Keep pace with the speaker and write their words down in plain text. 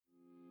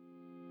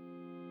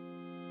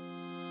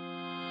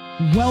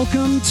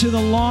Welcome to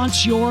the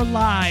Launch Your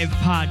Live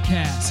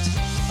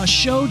podcast, a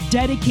show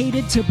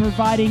dedicated to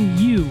providing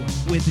you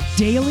with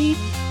daily,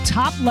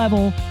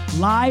 top-level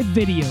live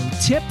video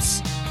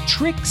tips,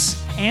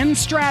 tricks, and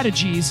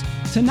strategies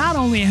to not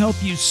only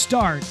help you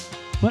start,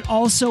 but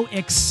also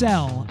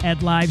excel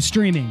at live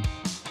streaming.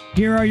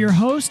 Here are your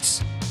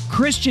hosts,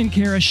 Christian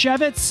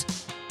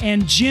Karashevitz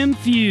and Jim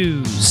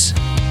Fuse.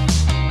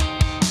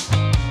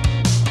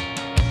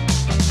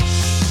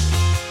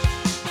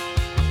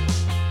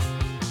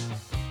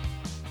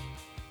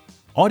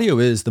 Audio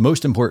is the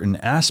most important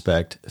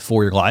aspect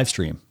for your live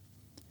stream.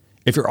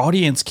 If your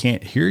audience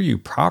can't hear you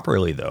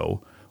properly,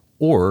 though,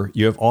 or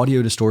you have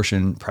audio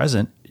distortion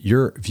present,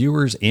 your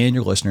viewers and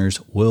your listeners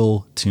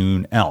will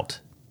tune out.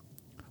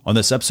 On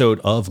this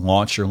episode of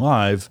Launch Your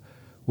Live,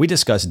 we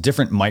discuss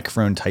different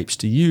microphone types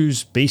to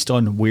use based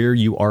on where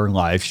you are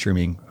live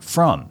streaming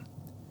from.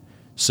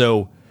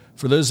 So,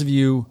 for those of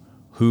you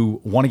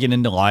who want to get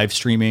into live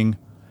streaming,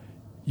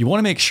 you want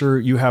to make sure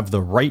you have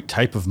the right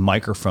type of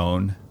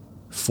microphone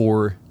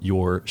for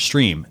your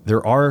stream.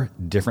 There are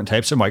different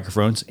types of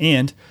microphones,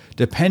 and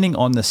depending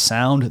on the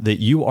sound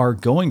that you are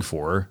going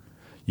for,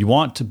 you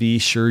want to be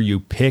sure you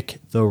pick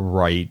the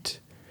right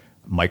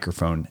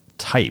microphone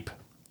type.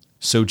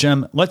 So,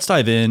 Jim, let's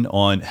dive in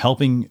on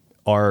helping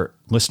our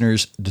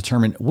listeners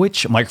determine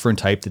which microphone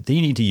type that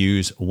they need to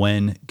use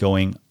when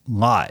going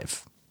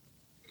live.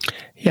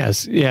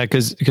 Yes, yeah,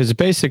 because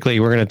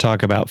basically we're going to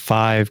talk about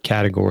 5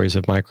 categories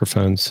of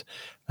microphones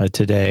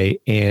today,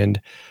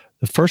 and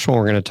the first one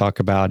we're going to talk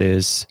about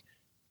is,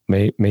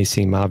 may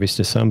seem obvious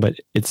to some, but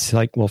it's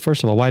like, well,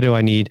 first of all, why do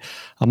I need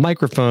a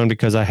microphone?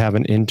 Because I have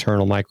an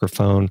internal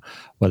microphone,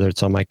 whether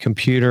it's on my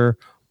computer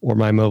or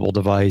my mobile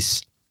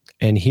device.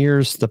 And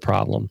here's the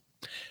problem.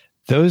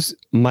 Those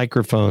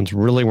microphones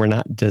really were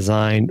not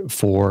designed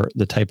for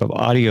the type of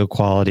audio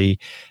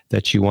quality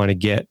that you want to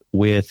get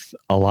with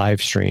a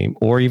live stream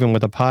or even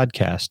with a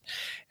podcast.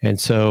 And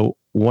so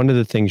one of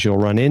the things you'll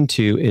run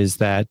into is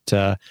that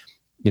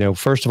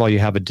first of all, you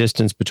have a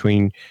distance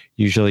between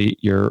usually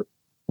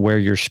where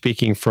you're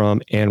speaking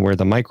from and where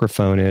the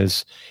microphone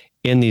is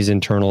in these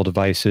internal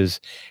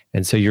devices.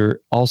 And so you're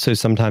also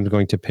sometimes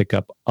going to pick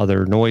up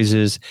other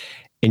noises.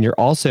 And you're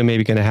also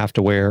maybe going to have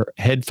to wear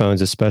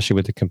headphones, especially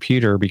with the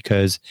computer,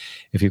 because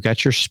if you've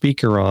got your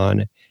speaker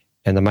on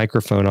and the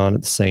microphone on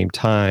at the same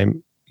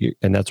time,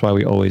 and that's why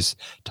we always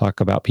talk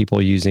about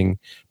people using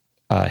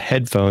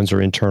headphones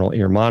or internal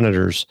ear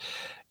monitors,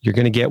 you're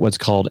going to get what's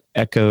called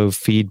echo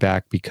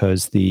feedback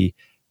because the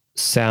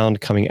sound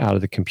coming out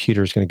of the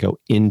computer is going to go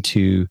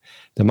into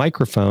the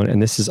microphone.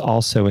 And this is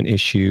also an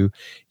issue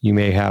you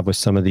may have with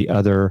some of the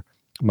other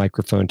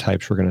microphone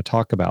types we're going to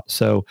talk about.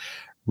 So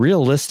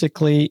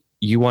realistically,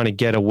 you want to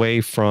get away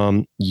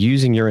from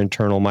using your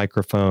internal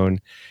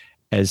microphone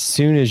as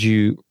soon as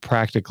you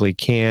practically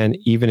can,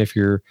 even if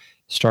you're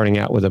starting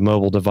out with a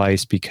mobile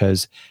device,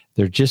 because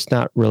they're just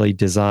not really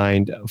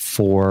designed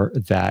for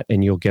that.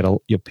 And you'll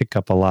pick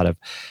up a lot of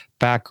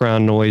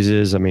background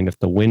noises. I mean, if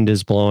the wind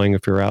is blowing,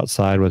 if you're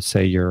outside with,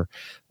 say, your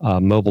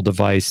mobile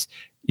device,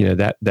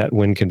 that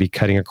wind can be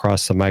cutting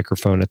across the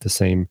microphone at the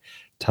same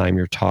time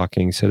you're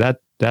talking. So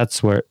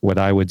that's what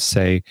I would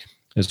say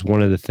is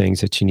one of the things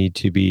that you need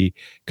to be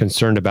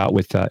concerned about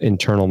with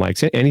internal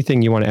mics.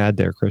 Anything you want to add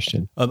there,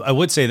 Christian? I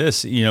would say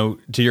this, to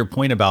your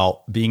point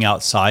about being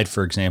outside,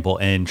 for example,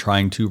 and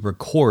trying to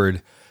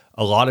record,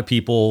 a lot of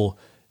people,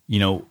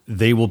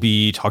 they will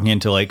be talking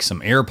into like some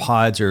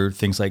AirPods or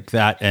things like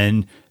that,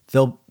 and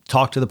they'll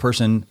talk to the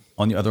person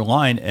on the other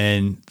line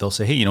and they'll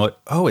say, hey, you know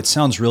what? Oh, it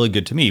sounds really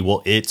good to me.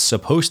 Well, it's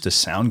supposed to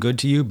sound good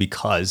to you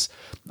because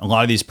a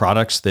lot of these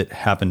products that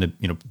happen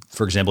to,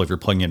 for example, if you're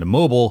plugging into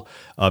mobile,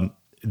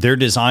 they're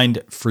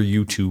designed for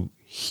you to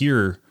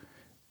hear,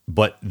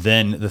 but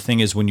then the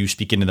thing is when you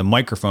speak into the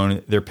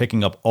microphone, they're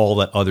picking up all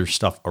that other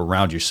stuff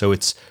around you. So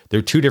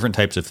they're 2 different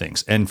types of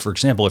things. And for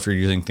example, if you're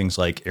using things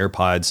like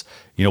AirPods,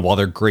 while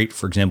they're great,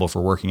 for example,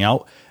 for working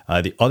out,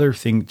 the other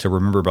thing to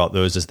remember about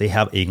those is they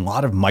have a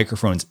lot of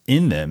microphones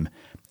in them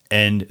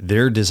and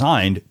they're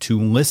designed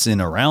to listen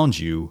around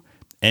you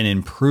and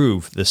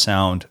improve the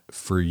sound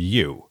for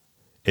you.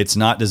 It's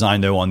not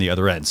designed, though, on the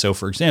other end. So,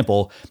 for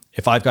example,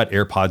 if I've got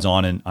AirPods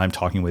on and I'm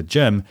talking with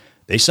Jim,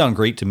 they sound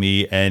great to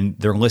me and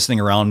they're listening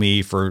around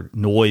me for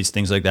noise,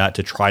 things like that,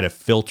 to try to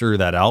filter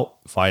that out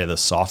via the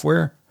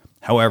software.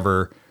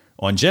 However,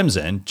 on Jim's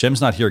end,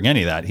 Jim's not hearing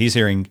any of that. He's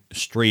hearing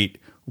straight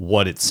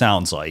what it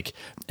sounds like.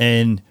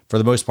 And for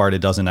the most part, it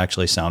doesn't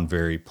actually sound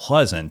very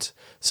pleasant.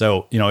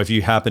 So, if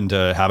you happen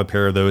to have a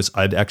pair of those,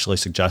 I'd actually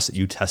suggest that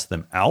you test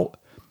them out.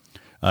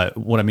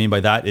 What I mean by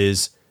that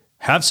is,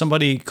 have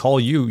somebody call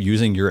you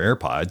using your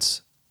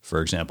AirPods,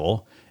 for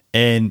example,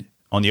 and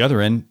on the other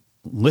end,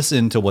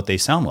 listen to what they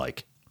sound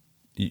like.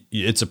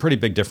 It's a pretty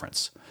big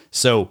difference.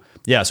 So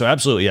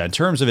absolutely. Yeah. In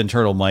terms of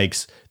internal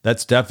mics,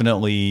 that's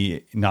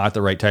definitely not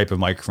the right type of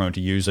microphone to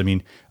use. I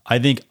mean, I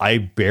think I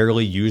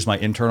barely use my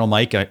internal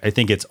mic. I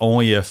think it's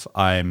only if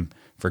I'm,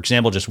 for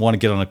example, just want to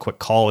get on a quick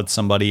call with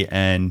somebody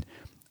and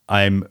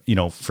I'm,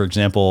 for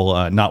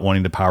example, not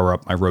wanting to power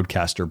up my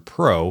Rodecaster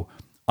Pro.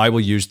 I will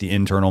use the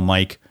internal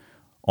mic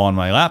on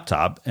my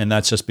laptop. And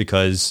that's just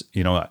because,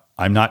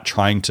 I'm not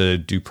trying to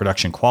do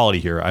production quality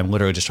here. I'm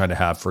literally just trying to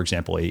have, for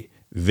example,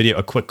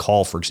 a quick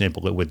call, for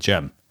example, with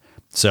Jem.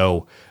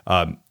 So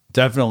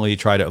definitely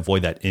try to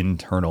avoid that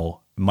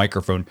internal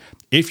microphone.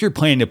 If you're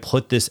planning to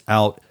put this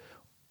out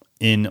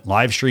in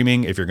live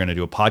streaming, if you're going to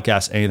do a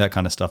podcast, any of that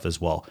kind of stuff as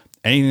well,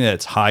 anything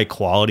that's high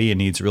quality and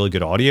needs really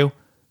good audio,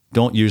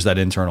 don't use that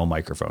internal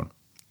microphone.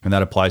 And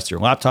that applies to your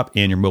laptop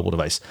and your mobile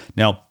device.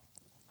 Now,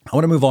 I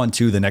want to move on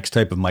to the next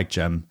type of mic,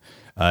 Jem,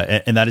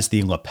 and that is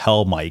the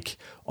lapel mic,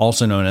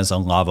 also known as a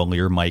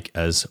lavalier mic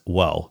as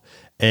well.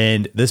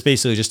 And this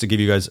basically, just to give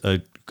you guys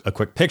a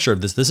quick picture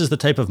of this, this is the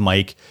type of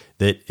mic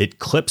that it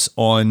clips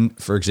on,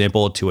 for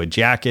example, to a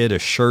jacket, a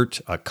shirt,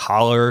 a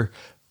collar.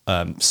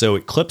 So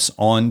it clips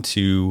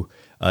onto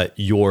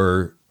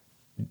your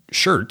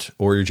shirt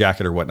or your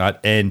jacket or whatnot.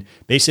 And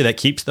basically that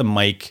keeps the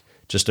mic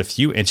just a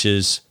few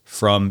inches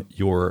from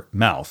your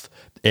mouth.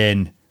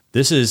 And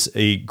this is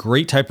a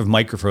great type of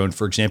microphone.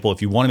 For example,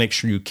 if you want to make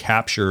sure you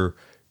capture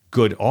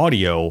good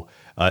audio,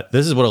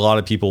 this is what a lot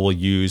of people will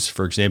use.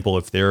 For example,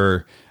 if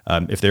they're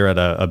at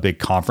a big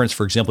conference,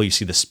 for example, you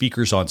see the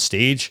speakers on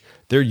stage,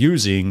 they're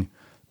using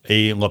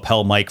a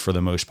lapel mic for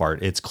the most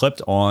part. It's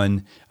clipped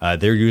on.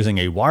 They're using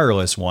a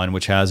wireless one,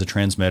 which has a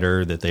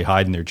transmitter that they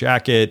hide in their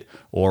jacket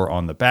or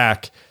on the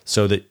back,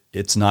 so that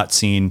it's not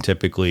seen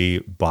typically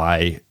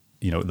by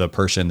the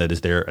person that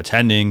is there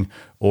attending.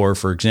 Or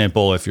for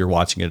example, if you're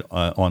watching it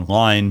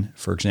online,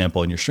 for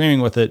example, and you're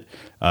streaming with it,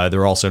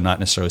 they're also not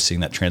necessarily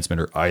seeing that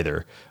transmitter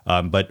either.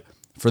 But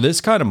for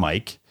this kind of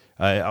mic,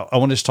 I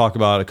want to just talk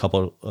about a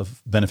couple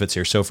of benefits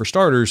here. So for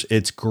starters,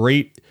 it's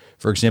great.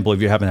 For example,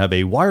 if you happen to have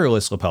a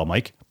wireless lapel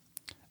mic,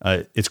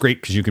 it's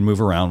great because you can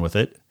move around with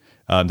it.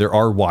 There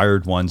are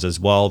wired ones as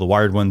well. The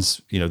wired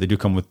ones, they do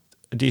come with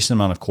a decent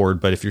amount of cord,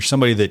 but if you're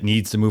somebody that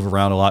needs to move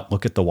around a lot,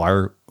 look at the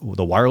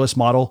wireless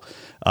model.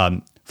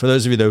 For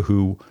those of you though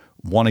who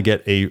want to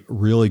get a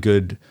really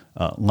good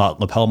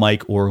lapel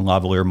mic or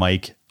lavalier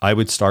mic, I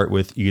would start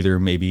with either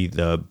maybe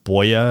the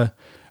Boya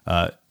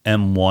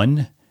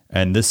M1,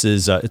 and this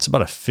is it's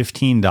about a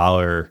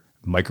 $15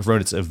 microphone.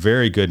 It's a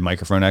very good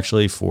microphone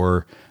actually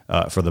for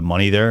the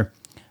money there.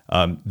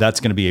 That's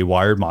going to be a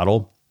wired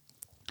model.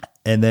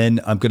 And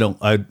then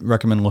I'd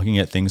recommend looking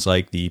at things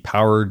like the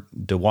Power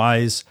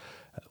Dewise,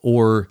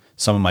 or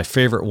some of my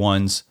favorite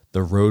ones,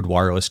 the Rode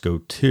Wireless Go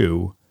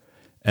 2.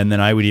 And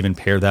then I would even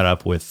pair that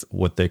up with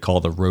what they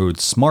call the Rode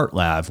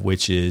SmartLav,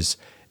 which is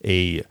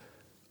a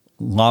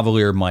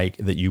lavalier mic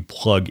that you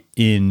plug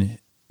in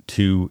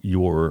to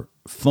your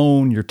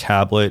phone, your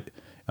tablet,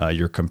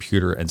 your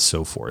computer, and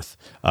so forth.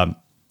 And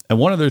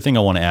one other thing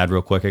I want to add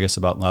real quick, I guess,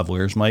 about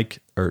lavalier's mic,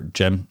 or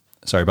Jem,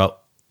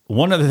 about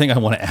one other thing I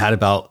want to add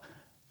about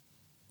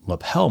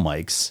lapel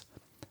mics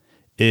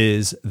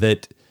is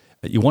that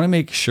you want to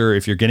make sure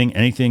if you're getting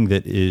anything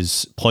that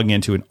is plugging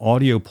into an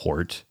audio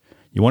port,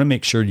 you want to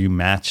make sure you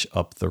match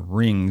up the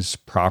rings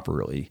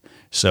properly.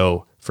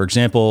 So for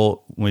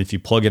example, if you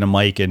plug in a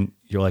mic and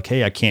you're like,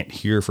 hey, I can't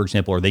hear, for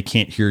example, or they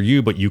can't hear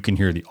you, but you can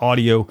hear the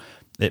audio,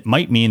 it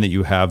might mean that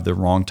you have the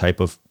wrong type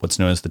of what's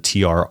known as the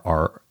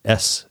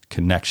TRRS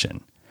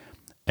connection.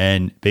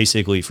 And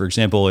basically, for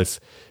example, if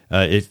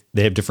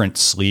they have different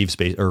sleeves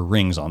or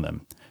rings on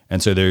them,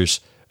 and so there's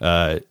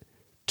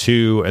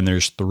 2 and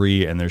there's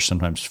 3 and there's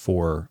sometimes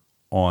 4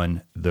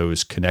 on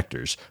those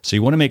connectors. So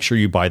you want to make sure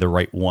you buy the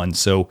right one.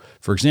 So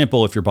for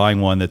example, if you're buying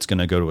one that's going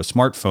to go to a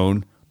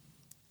smartphone,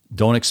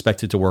 don't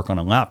expect it to work on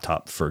a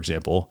laptop, for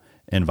example,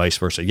 and vice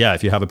versa. Yeah,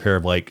 if you have a pair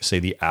of say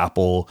the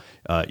Apple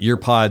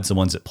EarPods, the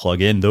ones that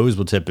plug in, those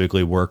will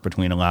typically work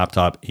between a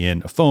laptop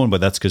and a phone, but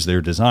that's because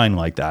they're designed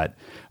like that.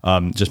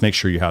 Just make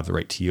sure you have the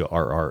right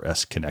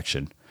TRRS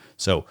connection.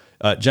 So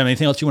Jem,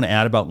 anything else you want to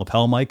add about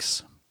lapel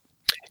mics?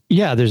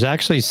 Yeah, there's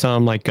actually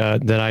some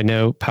that I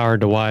know, Power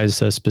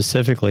Dewise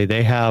specifically,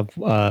 they have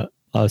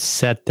a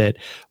set that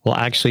will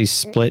actually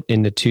split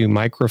into 2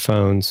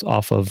 microphones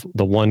off of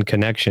the one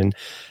connection.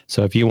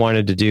 So if you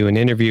wanted to do an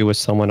interview with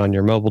someone on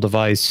your mobile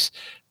device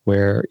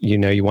where you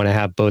want to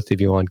have both of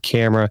you on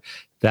camera,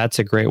 that's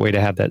a great way to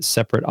have that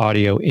separate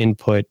audio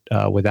input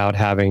without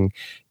having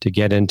to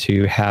get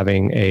into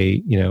having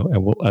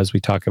as we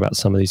talk about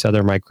some of these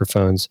other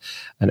microphones,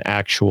 an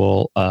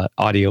actual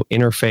audio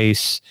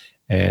interface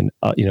and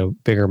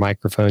bigger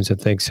microphones and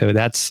things. So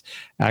that's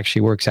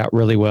actually works out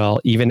really well,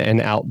 even in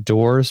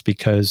outdoors,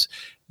 because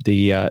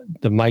the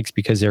mics,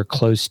 because they're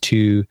close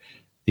to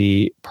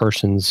the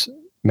person's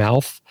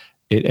mouth,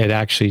 it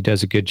actually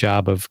does a good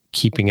job of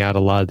keeping out a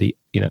lot of the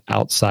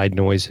outside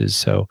noises.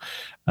 So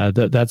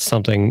that's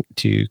something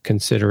to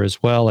consider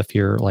as well if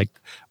you're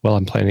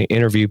I'm planning to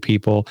interview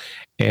people.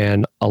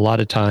 And a lot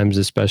of times,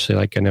 especially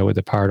I know with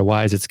the Power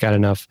Dewise, it's got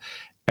enough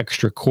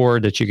extra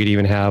cord that you could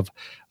even have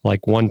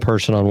one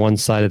person on one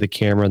side of the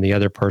camera and the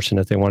other person,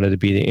 if they wanted to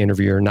be the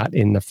interviewer, not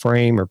in the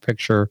frame or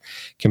picture,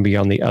 can be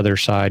on the other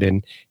side,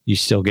 and you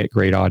still get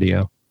great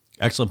audio.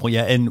 Excellent point.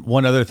 Yeah. And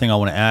one other thing I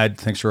want to add,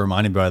 thanks for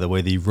reminding me, by the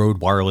way, the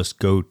Rode Wireless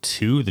Go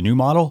 2, the new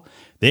model,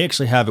 they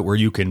actually have it where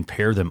you can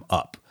pair them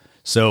up.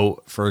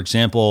 So, for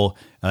example,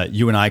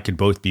 you and I could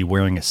both be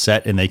wearing a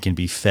set, and they can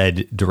be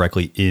fed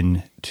directly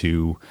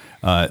into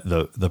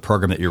the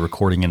program that you're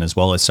recording in, as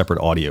well as separate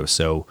audio.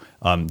 So,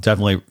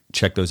 definitely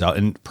check those out.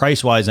 And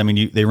price wise, I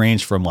mean, they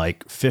range from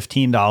like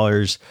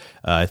 $15.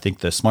 I think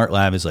the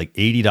SmartLav is like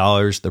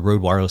 $80. The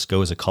Rode Wireless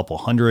Go is a couple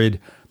hundred.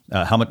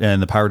 How much?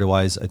 And the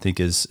PowerDeWise, I think,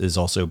 is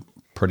also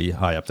pretty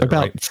high up there.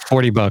 About right?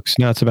 $40.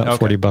 No, it's about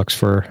 $40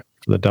 for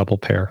the double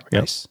pair.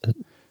 Yep. Nice.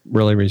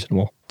 Really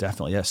reasonable.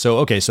 Definitely. Yeah. So,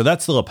 okay. So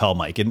that's the lapel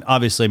mic. And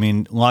obviously, I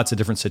mean, lots of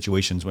different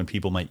situations when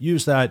people might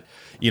use that.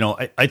 You know,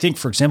 I think,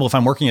 for example, if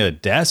I'm working at a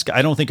desk,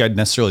 I don't think I'd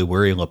necessarily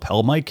wear a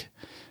lapel mic.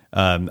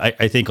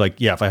 I think like,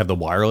 yeah, if I have the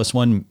wireless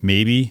one,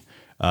 maybe,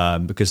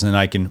 because then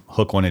I can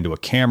hook one into a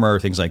camera or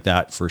things like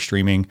that for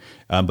streaming.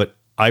 But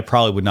I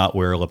probably would not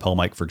wear a lapel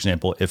mic, for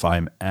example, if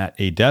I'm at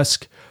a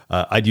desk.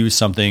 I'd use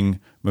something,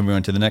 moving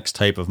on to the next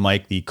type of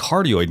mic, the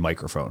cardioid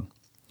microphone.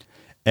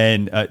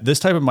 And this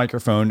type of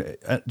microphone,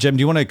 Jim,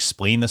 do you want to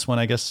explain this one,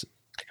 I guess?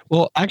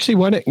 Well, actually,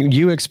 why don't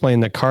you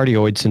explain the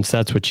cardioid, since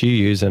that's what you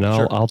use, and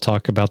Sure. I'll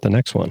talk about the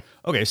next one.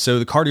 Okay, so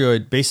the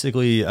cardioid,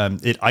 basically,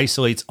 it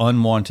isolates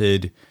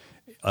unwanted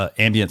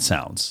ambient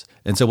sounds.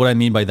 And so what I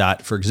mean by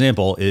that, for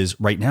example, is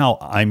right now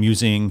I'm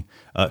using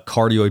a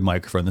cardioid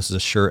microphone. This is a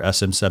Shure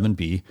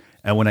SM7B.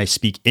 And when I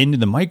speak into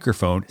the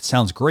microphone, it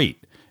sounds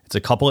great. It's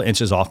a couple of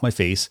inches off my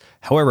face.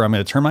 However, I'm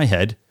going to turn my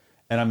head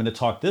and I'm going to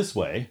talk this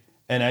way.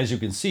 And as you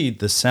can see,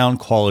 the sound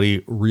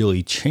quality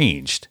really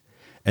changed.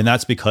 And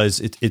that's because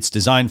it's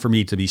designed for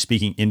me to be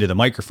speaking into the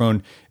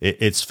microphone.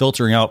 It's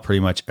filtering out pretty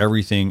much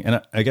everything. And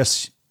I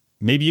guess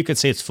maybe you could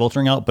say it's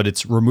filtering out, but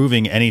it's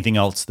removing anything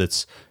else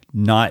that's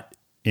not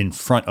in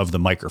front of the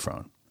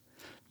microphone.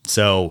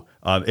 So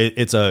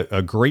it's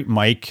a great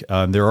mic.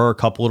 There are a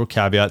couple little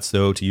caveats,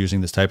 though, to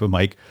using this type of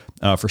mic.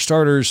 For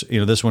starters, you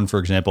know, this one, for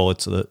example,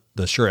 it's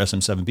the Shure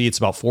SM7B. It's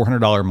about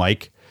 $400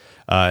 mic.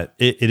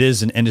 It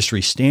is an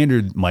industry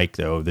standard mic,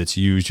 though, that's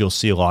used. You'll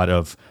see a lot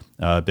of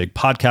big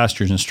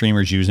podcasters and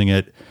streamers using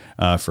it.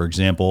 For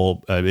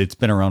example, it's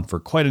been around for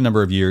quite a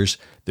number of years.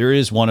 There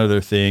is one other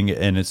thing,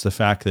 and it's the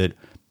fact that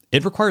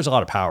it requires a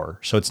lot of power.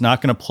 So it's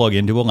not going to plug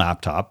into a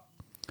laptop.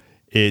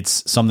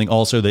 It's something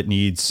also that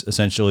needs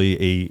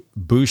essentially a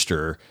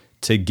booster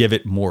to give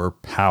it more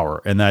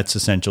power. And that's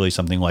essentially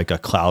something like a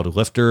Cloud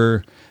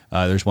Lifter.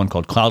 There's one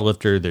called Cloud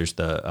Lifter. There's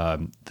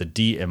the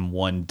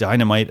DM1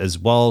 Dynamite as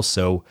well.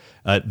 So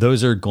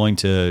those are going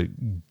to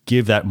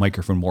give that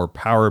microphone more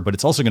power, but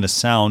it's also going to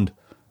sound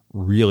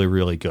really,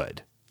 really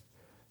good.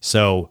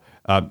 So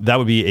that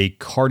would be a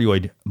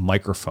cardioid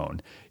microphone,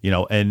 you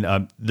know,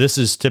 and this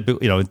is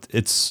typically, you know,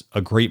 it's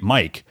a great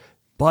mic,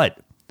 but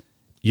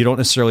you don't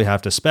necessarily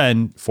have to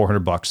spend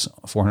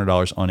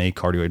 $400 on a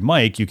cardioid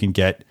mic. You can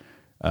get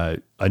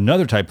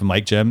another type of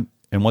mic, Jim.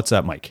 And what's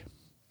that mic?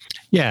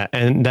 Yeah,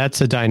 and that's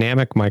a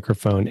dynamic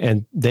microphone,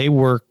 and they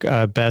work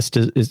best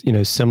is you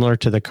know, similar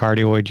to the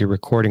cardioid. You're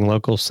recording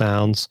local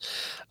sounds,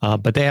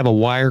 but they have a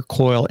wire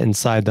coil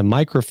inside the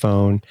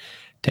microphone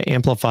to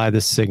amplify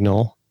the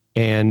signal.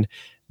 And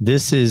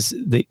this is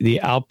the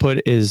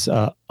output is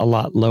a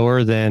lot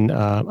lower than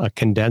a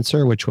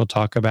condenser, which we'll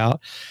talk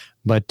about.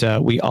 But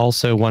we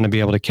also want to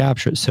be able to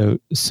capture it. So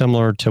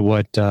similar to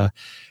what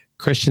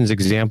Christian's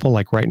example,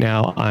 like right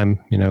now, I'm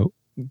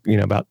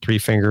about 3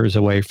 fingers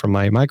away from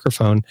my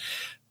microphone,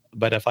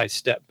 but if I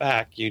step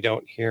back, you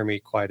don't hear me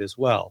quite as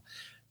well.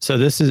 So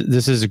this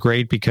is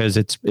great because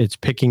it's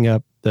picking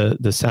up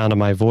the sound of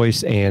my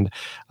voice, and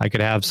I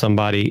could have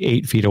somebody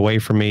 8 feet away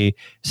from me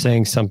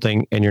saying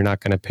something, and you're not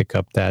going to pick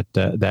up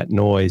that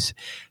noise.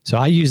 So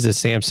I use the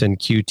Samson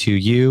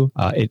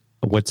Q2U.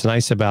 What's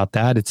nice about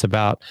that? It's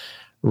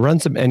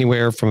runs them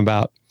anywhere from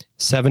about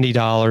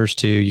 $70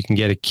 to you can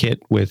get a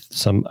kit with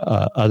some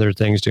other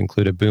things to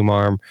include a boom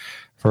arm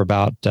for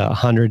about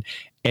 $100.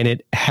 And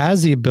it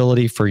has the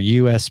ability for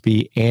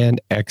USB and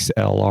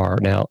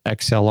XLR. Now,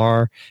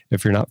 XLR,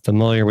 if you're not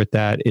familiar with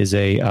that, is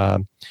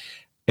a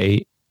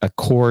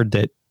cord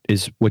that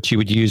is what you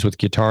would use with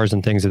guitars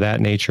and things of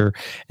that nature.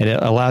 And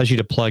it allows you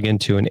to plug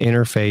into an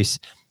interface.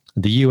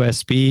 The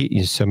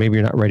USB, so maybe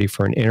you're not ready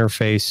for an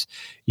interface,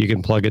 you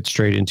can plug it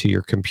straight into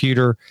your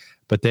computer,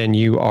 but then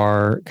you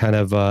are kind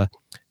of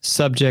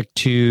subject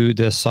to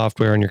the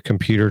software on your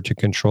computer to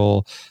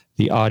control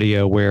the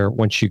audio, where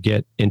once you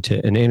get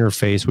into an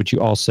interface, which you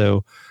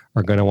also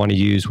are going to want to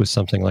use with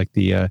something like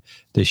the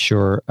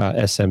Shure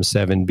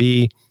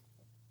SM7B,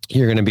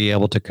 you're going to be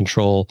able to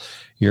control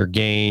your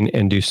gain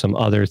and do some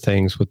other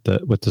things with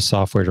the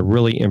software to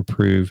really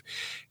improve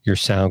your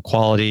sound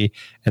quality.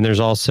 And there's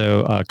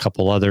also a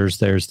couple others.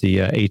 There's the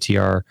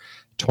ATR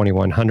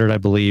 2100, I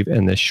believe,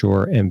 and the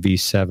Shure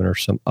MV7 or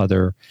some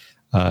other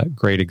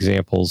great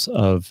examples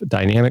of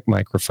dynamic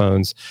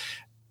microphones.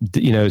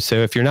 So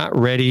if you're not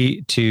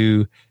ready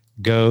to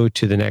go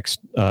to the next,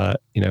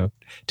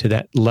 to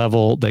that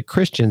level that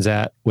Christian's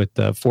at with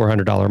the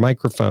 $400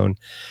 microphone,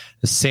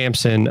 the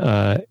Samson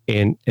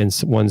and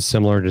ones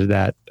similar to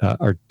that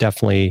are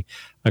definitely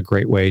a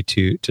great way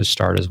to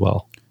start as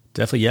well.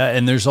 Definitely, yeah.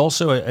 And there's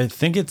also, I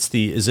think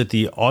is it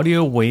the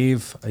Audio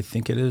Wave? I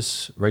think it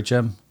is, right,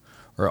 Jim?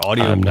 or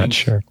Audio I'm Link. not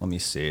sure. Let me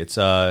see. It's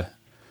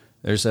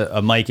there's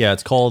a mic. Yeah,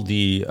 it's called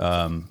the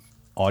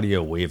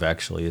Audio Wave.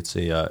 Actually, it's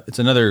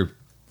another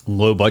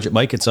low budget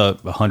mic. It's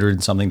 $100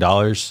 and something.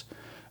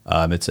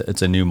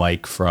 It's a new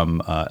mic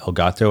from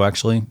Elgato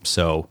actually.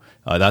 So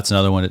that's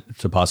another one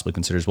to possibly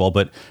consider as well.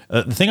 But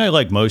the thing I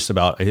like most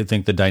about, I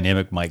think, the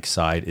dynamic mic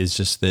side is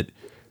just that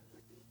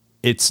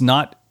it's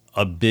not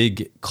a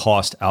big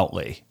cost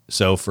outlay.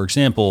 So for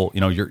example,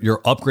 you're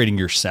upgrading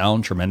your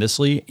sound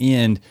tremendously,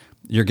 and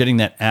you're getting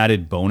that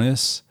added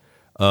bonus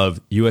of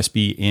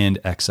USB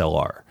and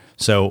XLR.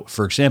 So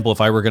for example, if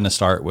I were going to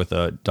start with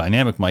a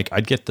dynamic mic,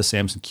 I'd get the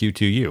Samson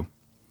Q2U.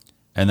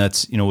 And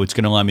that's, it's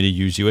going to allow me to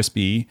use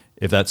USB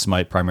if that's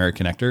my primary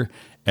connector.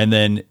 And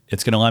then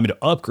it's going to allow me to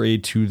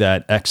upgrade to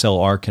that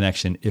XLR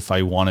connection if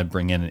I want to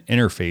bring in an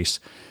interface.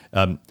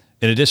 In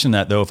addition to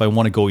that, though, if I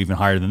want to go even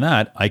higher than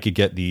that, I could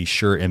get the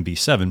Shure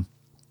MB7,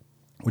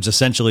 which is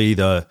essentially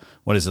the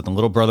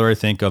little brother, I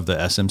think, of the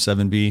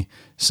SM7B.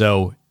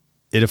 So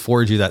it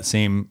affords you that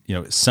same,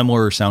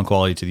 similar sound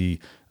quality to the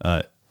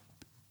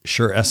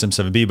Shure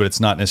SM7B, but it's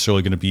not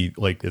necessarily going to be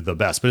like the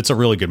best, but it's a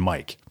really good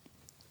mic.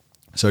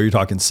 So you're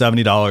talking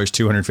 $70,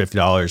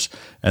 $250,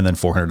 and then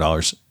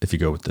 $400 if you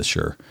go with the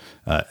Shure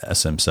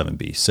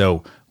SM7B.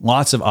 So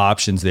lots of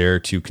options there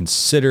to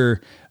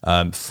consider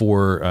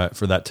for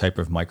that type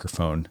of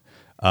microphone.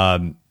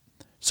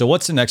 So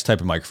what's the next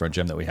type of microphone,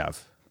 Jim, that we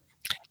have?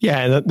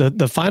 Yeah,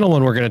 the final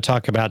one we're going to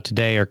talk about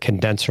today are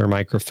condenser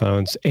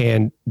microphones,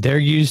 and they're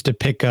used to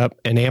pick up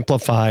and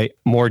amplify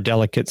more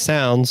delicate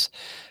sounds.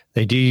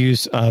 They do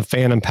use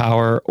phantom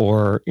power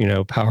or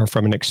power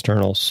from an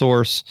external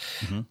source,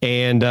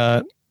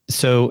 and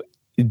so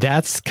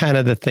that's kind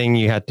of the thing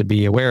you have to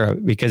be aware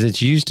of, because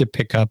it's used to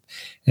pick up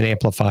and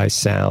amplify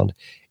sound.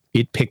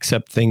 It picks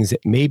up things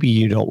that maybe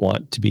you don't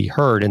want to be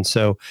heard, and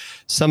so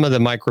some of the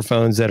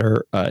microphones that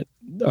are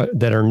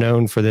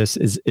known for this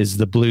is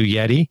the Blue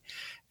Yeti.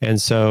 And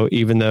so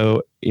even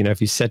though, if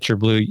you set your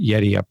Blue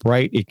Yeti up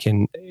right, it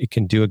can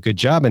do a good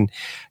job. And,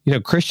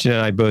 Christian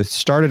and I both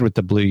started with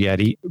the Blue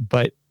Yeti,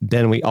 but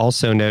then we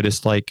also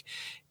noticed, like,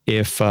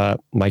 if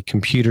my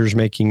computer's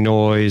making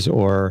noise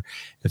or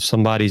if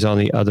somebody's on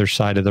the other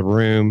side of the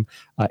room,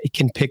 it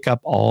can pick up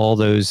all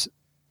those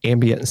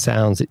ambient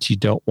sounds that you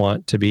don't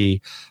want to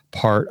be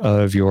part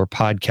of your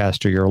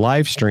podcast or your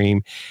live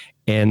stream.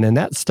 And then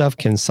that stuff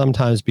can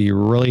sometimes be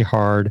really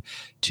hard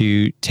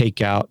to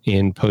take out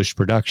in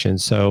post-production.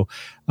 So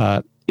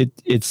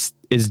it's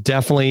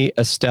definitely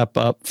a step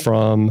up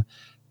from,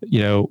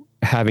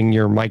 having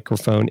your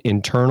microphone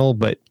internal.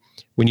 But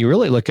when you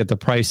really look at the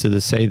price of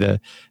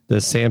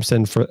the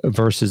Samson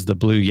versus the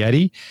Blue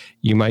Yeti,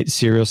 you might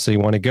seriously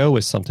want to go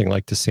with something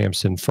like the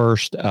Samson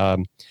first.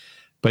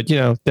 But,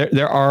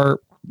 there are,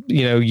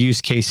 use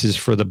cases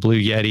for the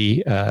Blue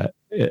Yeti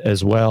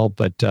as well.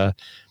 But,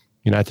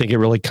 I think it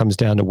really comes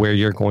down to where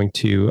you're going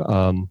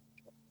to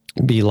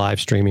be live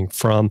streaming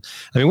from.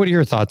 I mean, what are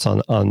your thoughts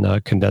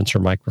on condenser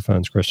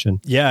microphones,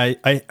 Christian? Yeah,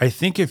 I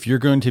think if you're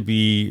going to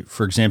be,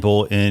 for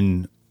example,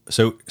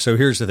 so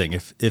here's the thing.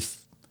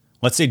 If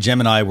let's say Jem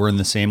and I were in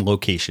the same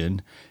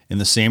location, in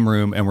the same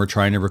room, and we're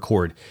trying to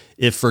record.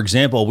 If, for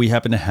example, we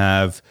happen to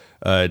have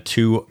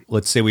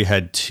let's say we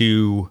had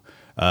two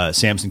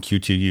Samson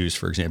Q2Us,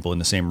 for example, in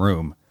the same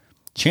room,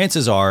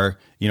 chances are,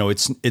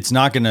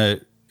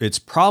 it's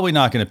probably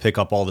not going to pick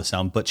up all the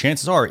sound, but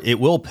chances are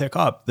it will pick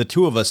up the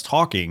two of us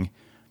talking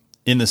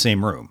in the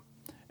same room.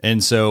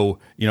 And so,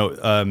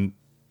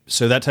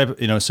 so that type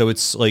of, so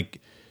it's like,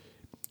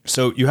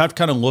 so you have to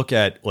kind of look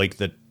at like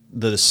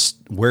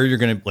where you're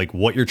going to, like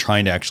what you're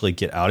trying to actually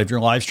get out of your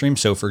live stream.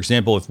 So for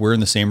example, if we're in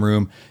the same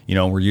room,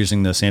 we're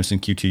using the Samson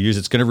Q2Us,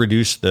 it's going to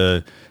reduce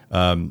the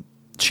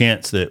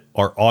chance that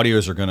our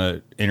audios are going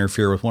to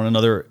interfere with one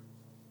another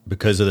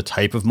because of the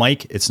type of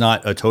mic. It's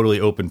not a totally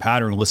open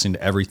pattern listening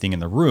to everything in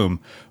the room.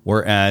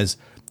 Whereas,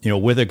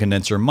 with a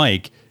condenser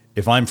mic,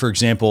 if I'm, for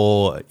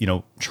example,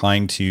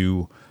 trying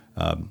to,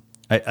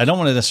 I don't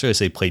want to necessarily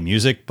say play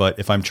music, but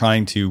if I'm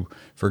trying to,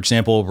 for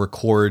example,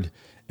 record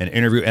an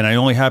interview and I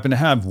only happen to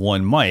have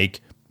one mic,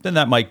 then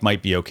that mic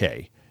might be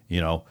okay,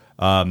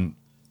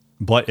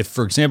 but if,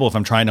 for example, if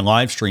I'm trying to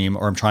live stream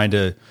or I'm trying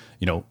to,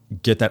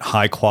 get that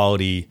high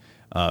quality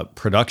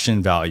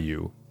production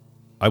value,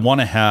 I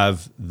want to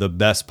have the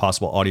best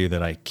possible audio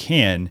that I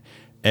can.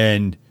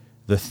 And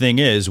the thing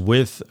is,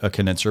 with a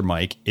condenser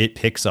mic, it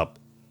picks up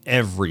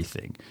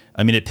everything.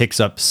 I mean, it picks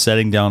up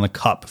setting down a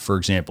cup, for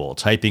example,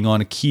 typing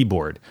on a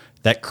keyboard,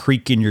 that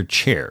creak in your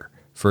chair,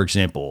 for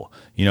example,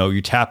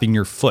 you tapping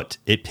your foot.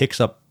 It picks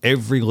up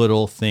every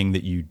little thing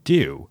that you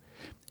do.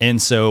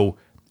 And so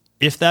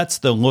if that's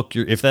the look,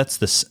 if that's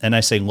this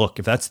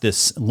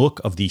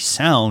look of the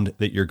sound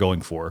that you're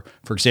going for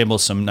example,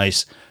 some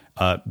nice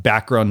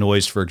background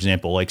noise, for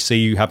example, like say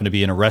you happen to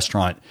be in a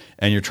restaurant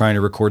and you're trying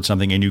to record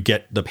something and you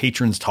get the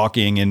patrons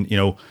talking and,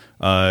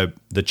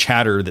 the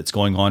chatter that's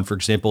going on, for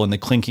example, and the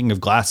clinking of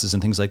glasses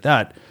and things like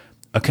that.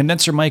 A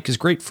condenser mic is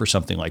great for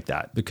something like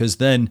that, because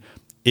then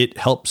it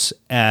helps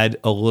add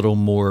a little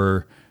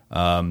more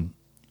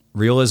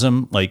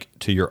realism, like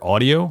to your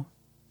audio.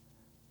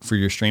 for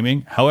your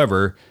streaming.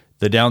 However,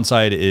 the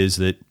downside is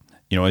that,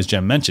 as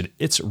Jem mentioned,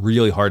 it's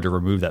really hard to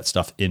remove that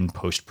stuff in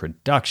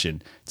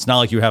post-production. It's not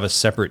like you have a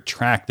separate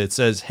track that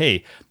says,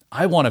 hey,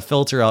 I want to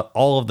filter out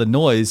all of the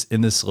noise in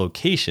this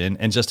location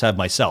and just have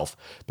myself.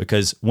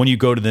 Because when you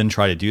go to then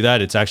try to do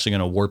that, it's actually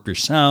going to warp your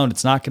sound.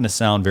 It's not going to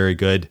sound very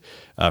good.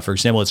 For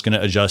example, it's going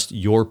to adjust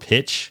your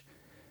pitch.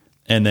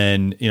 And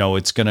then,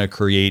 it's going to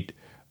create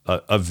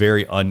a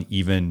very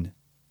uneven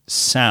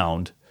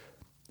sound.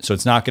 So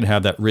it's not going to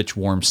have that rich,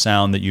 warm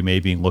sound that you may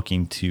be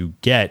looking to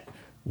get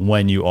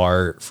when you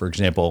are, for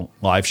example,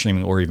 live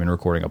streaming or even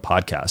recording a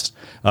podcast.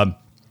 The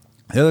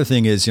other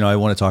thing is, I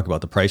want to talk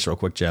about the price real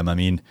quick, Jem. I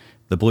mean,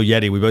 the Blue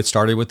Yeti, we both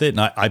started with it, and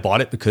I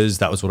bought it because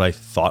that was what I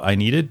thought I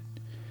needed.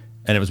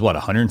 And it was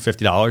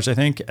 $150, I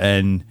think.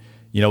 And,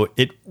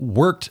 it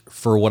worked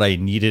for what I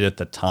needed at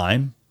the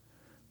time,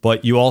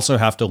 but you also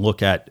have to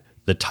look at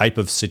the type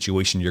of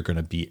situation you're going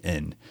to be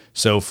in.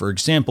 So for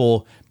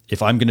example,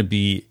 if I'm going to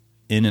be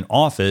in an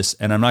office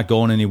and I'm not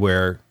going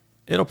anywhere,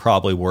 it'll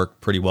probably work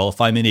pretty well if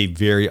I'm in a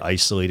very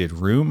isolated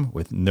room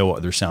with no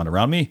other sound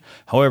around me.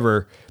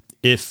 However,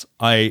 if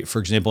I, for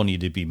example,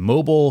 need to be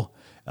mobile,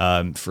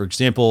 for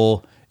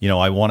example,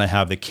 I want to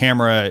have the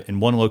camera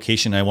in one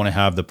location. I want to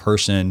have the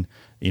person,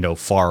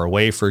 far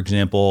away, for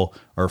example,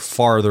 or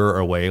farther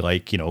away,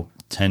 like,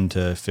 10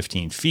 to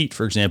 15 feet,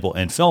 for example,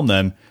 and film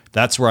them.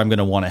 That's where I'm going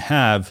to want to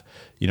have,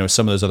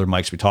 some of those other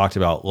mics we talked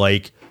about,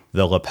 like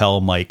the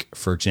lapel mic,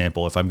 for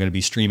example, if I'm going to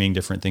be streaming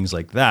different things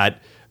like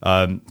that.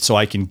 So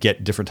I can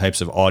get different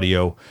types of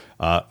audio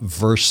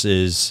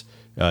versus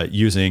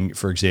using,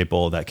 for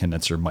example, that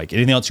condenser mic.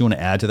 Anything else you want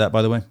to add to that,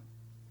 by the way?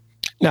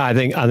 No, I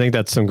think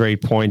that's some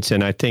great points.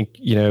 And I think,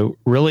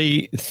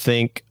 really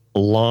think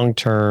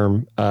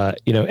long-term,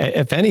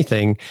 if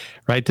anything,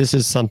 right, this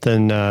is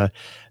something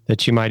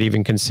that you might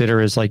even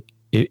consider is like,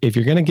 if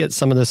you're going to get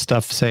some of this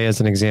stuff, say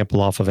as an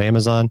example, off of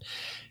Amazon,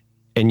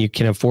 and you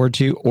can afford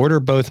to, order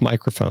both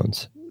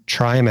microphones,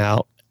 try them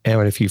out.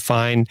 And if you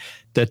find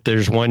that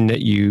there's one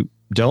that you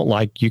don't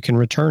like, you can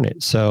return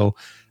it. So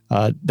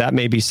that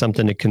may be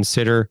something to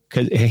consider.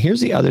 Because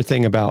here's the other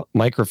thing about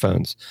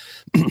microphones.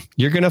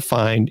 You're going to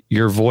find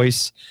your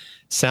voice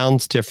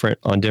sounds different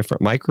on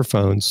different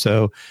microphones.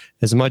 So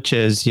as much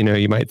as,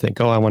 you might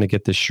think, oh, I want to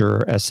get the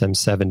Shure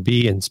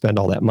SM7B and spend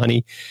all that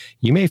money,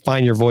 you may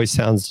find your voice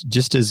sounds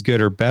just as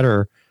good or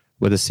better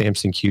with a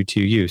Samson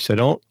Q2U. So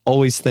don't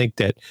always think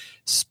that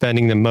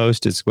spending the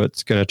most is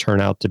what's going to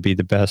turn out to be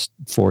the best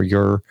for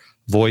your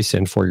voice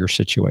and for your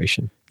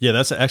situation. Yeah,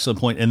 that's an excellent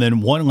point. And then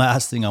one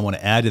last thing I want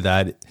to add to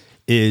that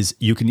is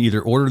you can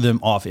either order them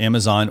off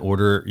Amazon,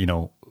 order,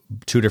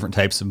 2 different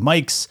types of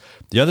mics.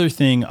 The other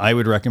thing I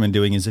would recommend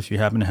doing is if you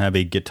happen to have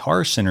a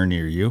Guitar Center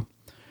near you,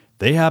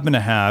 they happen to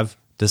have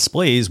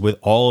displays with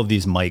all of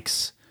these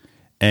mics,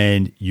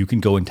 and you can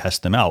go and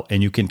test them out,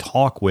 and you can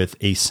talk with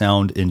a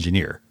sound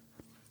engineer.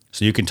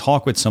 So you can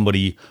talk with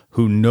somebody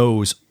who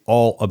knows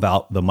all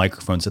about the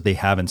microphones that they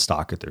have in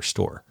stock at their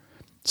store.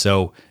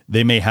 So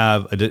they may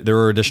have, there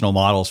are additional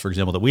models, for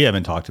example, that we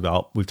haven't talked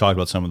about. We've talked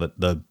about some of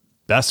the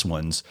best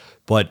ones,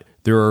 but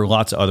there are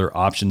lots of other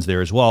options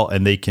there as well.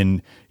 And they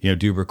can,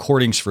 do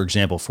recordings, for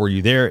example, for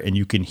you there, and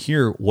you can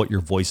hear what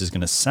your voice is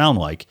going to sound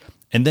like.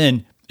 And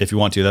then if you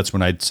want to, that's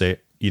when I'd say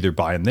either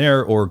buy them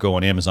there or go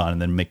on Amazon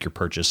and then make your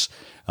purchase,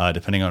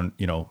 depending on,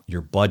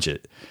 your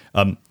budget.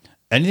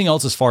 Anything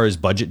else as far as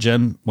budget,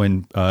 Jem,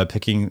 when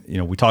picking,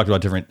 we talked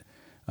about different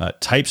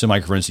types of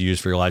microphones to use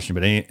for your live stream,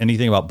 but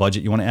anything about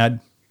budget you want to add?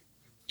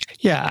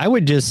 Yeah, I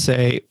would just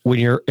say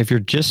if you're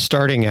just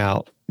starting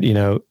out,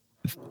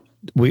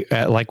 we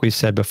like we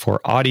said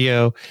before,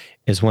 audio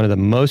is one of the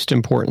most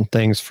important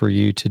things for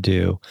you to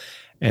do.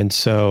 And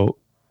so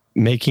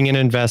making an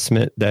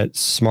investment that's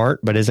smart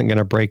but isn't going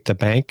to break the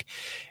bank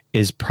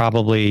is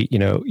probably,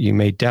 you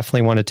may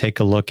definitely want to take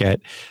a look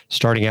at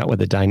starting out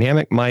with a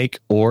dynamic mic,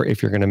 or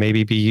if you're going to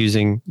maybe be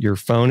using your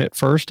phone at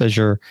first as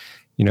your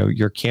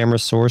camera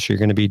source, you're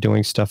going to be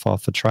doing stuff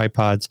off of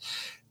tripods,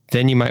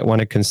 then you might want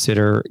to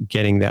consider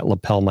getting that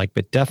lapel mic.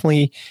 But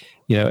definitely,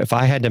 if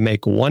I had to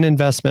make one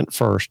investment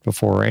first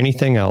before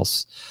anything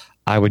else,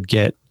 I would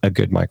get a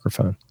good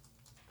microphone.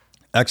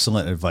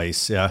 Excellent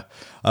advice. Yeah.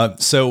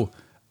 So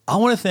I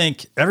want to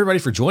thank everybody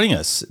for joining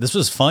us. This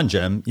was fun,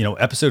 Jem.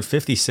 Episode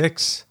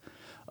 56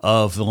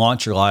 of the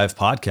Launch Your Live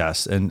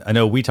podcast. And I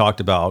know we talked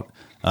about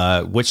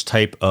which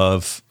type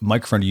of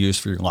microphone to use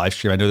for your live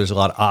stream. I know there's a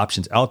lot of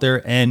options out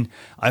there, and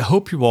I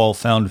hope you all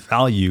found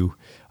value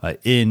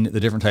in the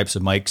different types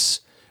of mics.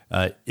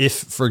 If,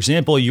 for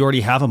example, you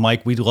already have a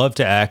mic, we'd love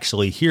to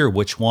actually hear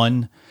which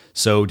one.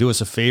 So do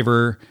us a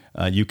favor.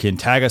 You can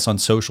tag us on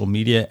social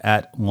media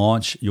at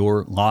Launch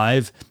Your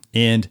Live.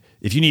 And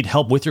if you need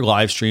help with your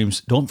live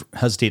streams, don't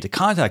hesitate to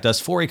contact us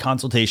for a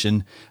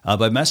consultation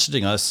by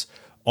messaging us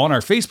on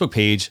our Facebook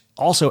page,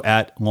 also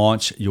at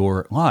Launch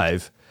Your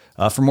Live.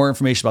 For more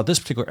information about this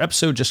particular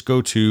episode, just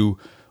go to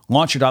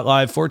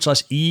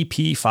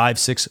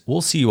launcher.live/EP56.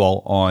 We'll see you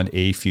all on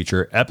a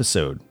future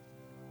episode.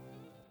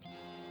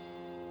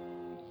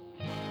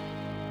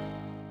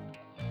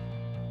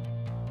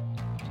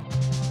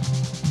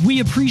 We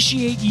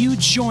appreciate you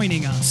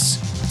joining us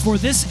for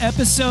this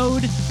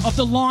episode of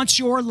the Launch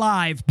Your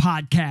Live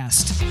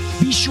podcast.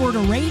 Be sure to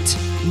rate,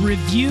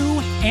 review,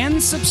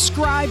 and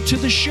subscribe to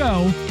the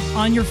show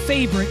on your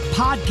favorite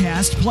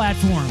podcast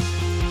platform.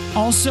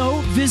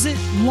 Also, visit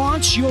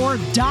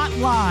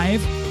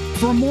launchyour.live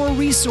for more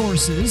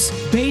resources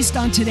based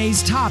on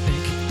today's topic,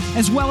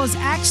 as well as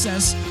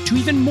access to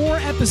even more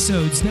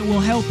episodes that will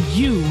help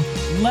you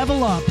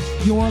level up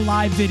your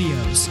live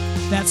videos.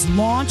 That's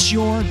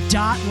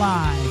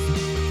launchyour.live.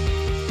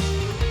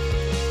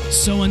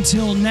 So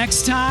until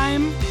next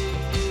time,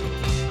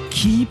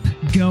 keep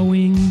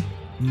going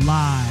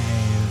live.